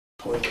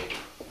What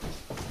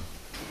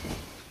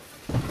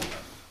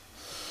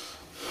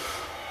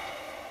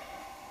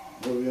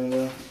are we gonna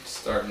do?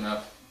 Starting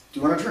up. Do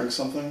you want to drink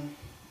something?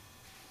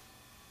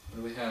 What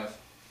do we have?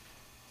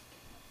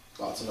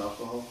 Lots of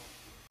alcohol.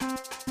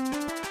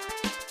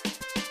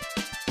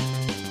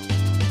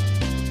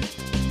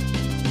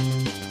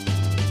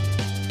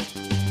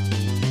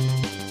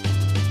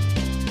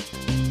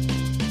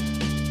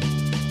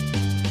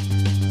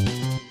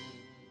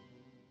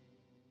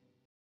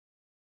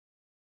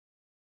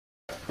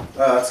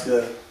 Oh, that's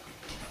good.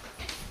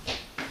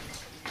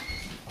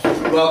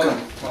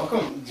 Welcome.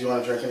 Welcome. Do you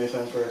want to drink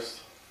anything first?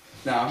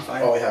 No, I'm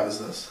fine. All we have is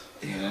this.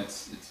 Yeah,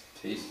 it's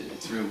tasted.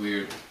 It's real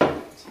weird.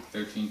 It's like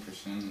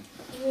 13%.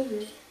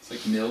 It's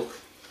like milk,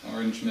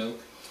 orange milk.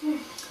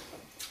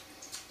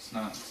 It's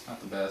not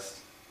the best.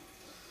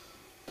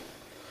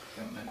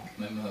 Got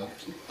my mug.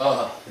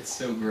 Oh, it's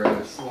so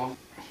gross. Sure, come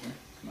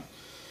on.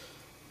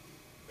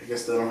 I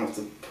guess they don't have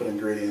to put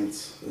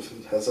ingredients if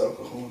it has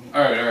alcohol in it.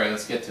 All right,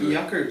 let's get to it.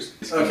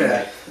 Yuckers.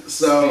 Okay,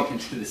 so Speaking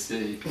to the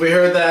city. we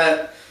heard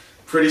that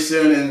pretty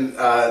soon in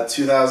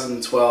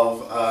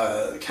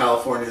 2012,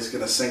 California is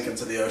going to sink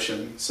into the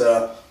ocean.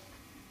 So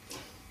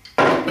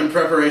in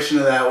preparation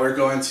of that, we're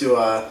going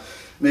to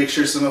make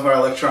sure some of our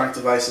electronic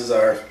devices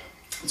are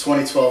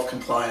 2012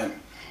 compliant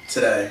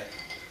today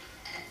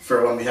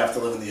for when we have to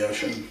live in the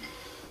ocean.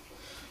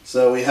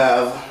 So we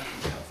have,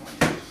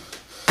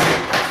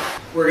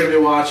 we're going to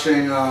be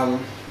watching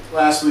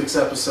last week's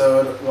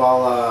episode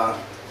while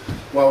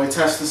we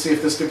test to see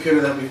if this computer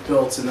that we've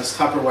built in this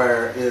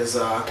Tupperware is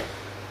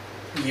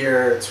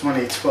year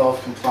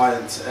 2012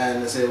 compliant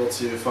and is able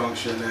to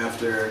function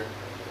after,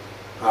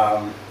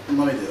 let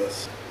me do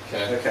this.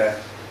 Okay.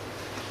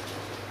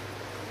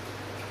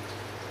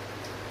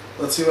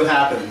 Let's see what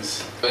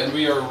happens. And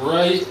we are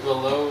right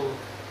below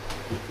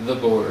the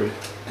board.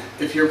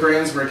 If your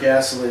brains were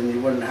gasoline, you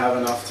wouldn't have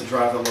enough to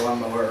drive a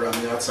lawnmower around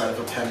the outside of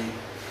a penny.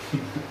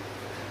 I'm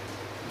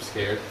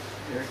scared.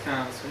 Here it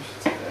comes. We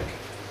should sit back.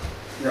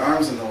 Your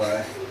arm's in the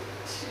way.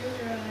 Shield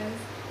your eyes.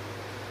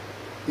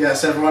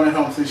 Yes, everyone at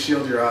home, please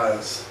shield your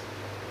eyes.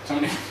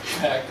 Tony,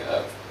 back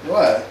up.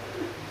 What?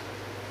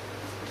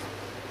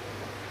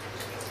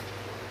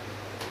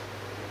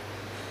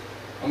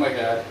 Oh my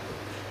god.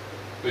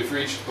 We've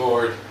reached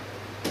board.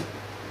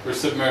 We're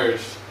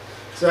submerged.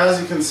 So as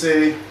you can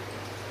see,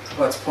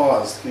 it's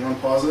paused. Can you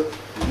unpause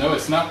it? No,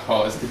 it's not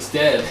paused. It's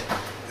dead.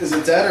 Is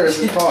it dead or is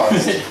it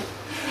paused?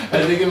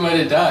 I think it might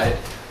have died.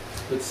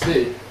 Let's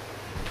see.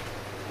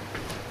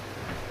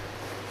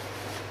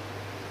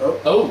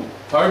 Oh,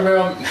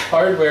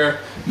 hardware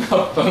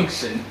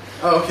malfunction.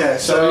 Okay,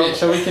 so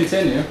Shall we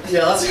continue?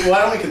 yeah,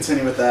 why don't we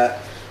continue with that?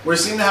 We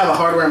seem to have a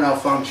hardware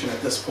malfunction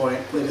at this point,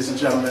 ladies and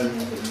gentlemen.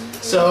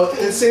 So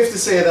it's safe to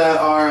say that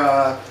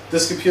our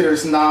this computer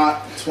is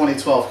not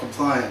 2012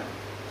 compliant.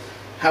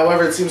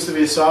 However, it seems to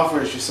be a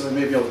software issue, so we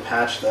may be able to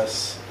patch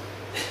this.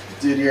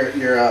 Dude,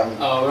 you're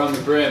Oh, we're on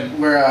the brim.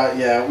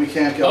 yeah, we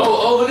can't go.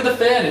 Oh, look at the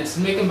fan. It's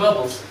making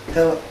bubbles.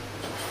 Hell,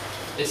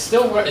 It's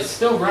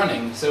still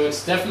running, so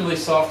it's definitely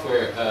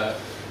software.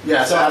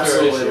 yes, software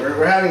absolutely. issue.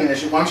 We're having an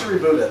issue. Why don't you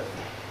reboot it?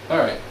 All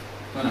right.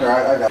 Why not? Here,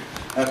 I got it.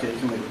 Okay, you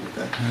can reboot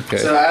that. Okay.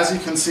 So as you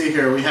can see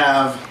here, we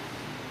have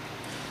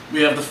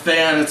the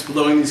fan. It's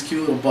blowing these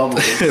cute little bubbles.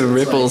 It's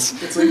Ripples.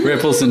 Like, it's like,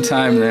 Ripples in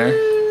time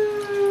there.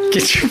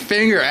 Get your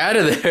finger out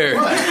of there.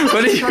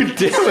 What are you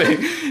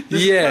doing?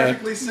 This Yeah. is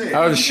perfectly safe.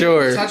 I'm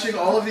sure. Touching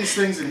all of these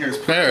things in here is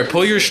perfect. There,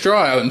 pull your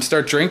straw out and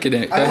start drinking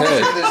it. Go I told you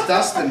ahead. there's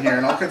dust in here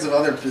and all kinds of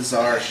other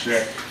bizarre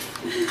shit.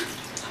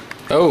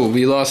 Oh,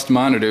 we lost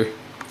monitor.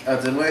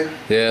 Oh, did we?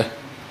 Yeah.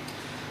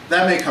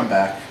 That may come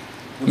back.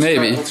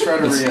 Maybe. Let's try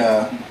to reboot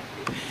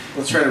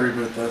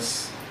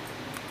this.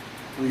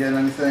 We getting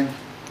anything?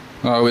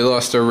 Oh, we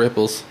lost our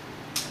ripples.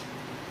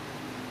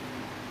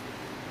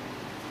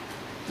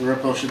 The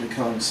ripple should be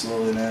coming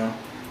slowly now.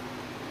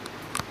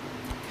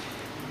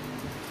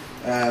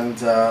 And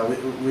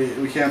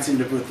we can't seem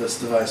to boot this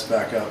device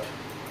back up.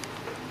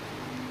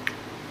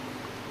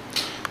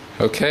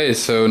 Okay,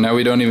 so now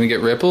we don't even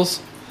get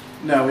ripples?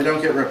 No, we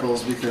don't get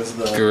ripples because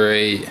the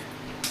Great.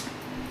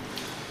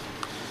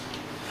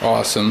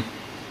 Awesome.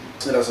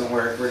 it doesn't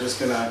work. We're just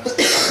gonna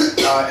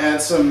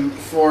add some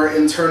for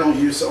internal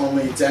use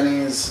only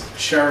Denny's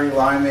cherry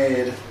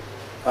limeade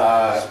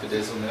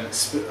Spadizzle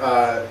mix.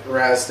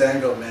 Raz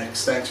Dango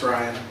mix. Thanks,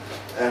 Ryan.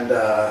 And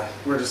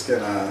we're just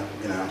gonna,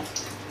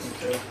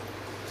 okay.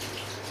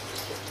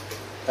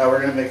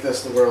 We're gonna make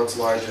this the world's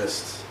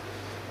largest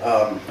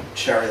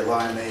cherry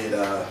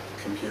limeade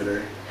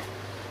computer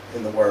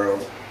in the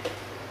world.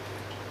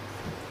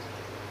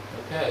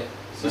 Okay.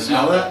 So You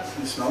smell now that?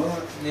 You smell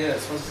that? Yeah, it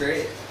smells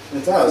great.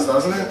 It does,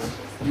 doesn't it?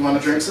 You want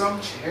to drink some?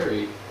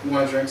 Cherry. You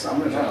want to drink some? I'm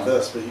gonna drink No.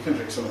 this, but you can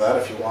drink some of that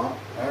if you want.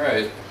 All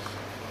right.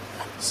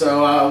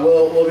 So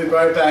we'll be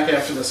right back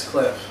after this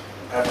clip.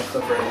 I have a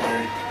clip right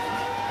here.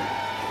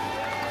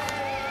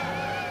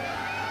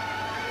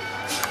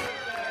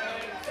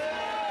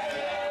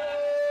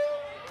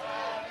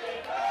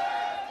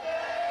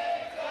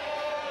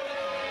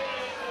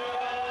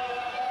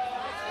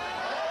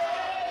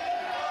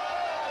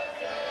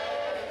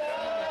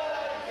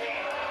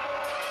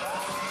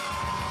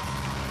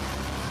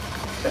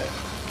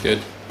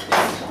 Good.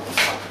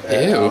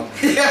 There you go.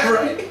 Ew. Yeah,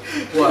 right?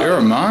 What? You're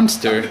a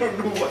monster. I don't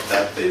know what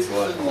that face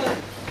was.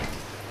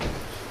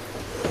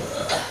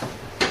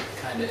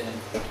 Kinda in.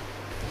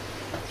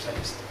 Should I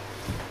just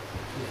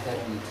put your head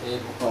on the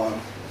table? Hold on.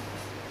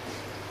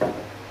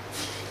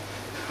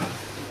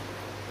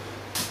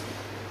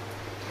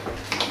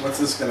 What's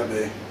this gonna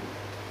be?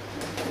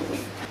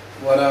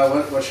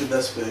 What should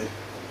this be?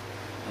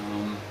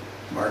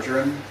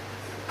 Margarine?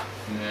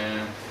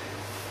 Nah.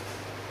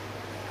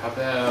 How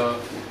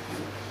about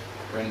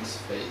Brent's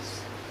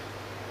face?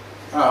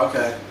 Oh,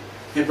 okay.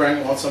 Hey, Brent,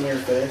 you want some of your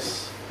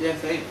face? Yeah,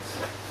 thanks.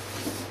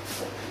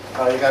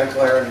 Oh, you got a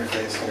glare on your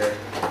face here.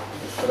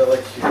 Put it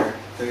like here.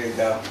 There you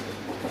go.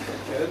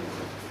 Good.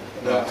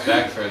 No,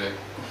 back further.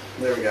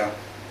 There we go.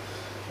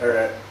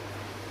 Alright.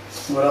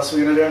 What else are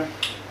we gonna do?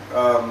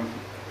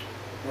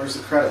 Where's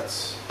the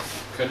credits?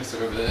 Credits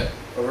are over there.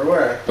 Over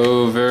where?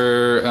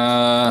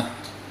 Over,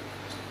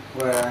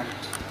 Where?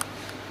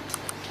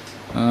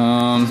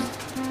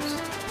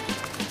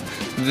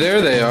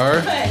 there they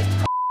are.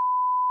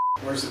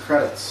 Where's the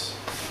credits?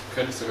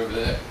 Credits are over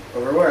there.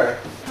 Over where?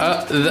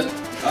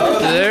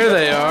 There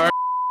they are.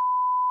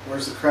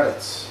 Where's the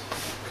credits?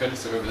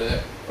 Credits are over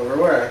there. Over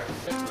where?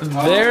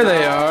 There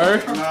they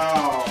are.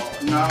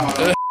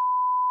 No.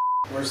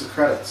 Where's the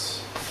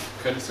credits?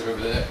 Credits are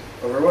over there.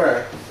 Over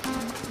where?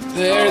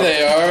 There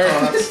they are.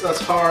 Oh,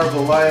 that's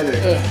horrible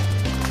lighting.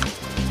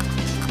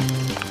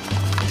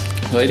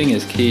 Lighting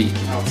is key.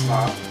 No, it's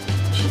not.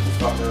 Shut the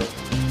fuck up.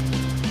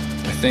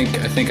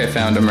 I think I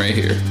found them right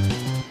here.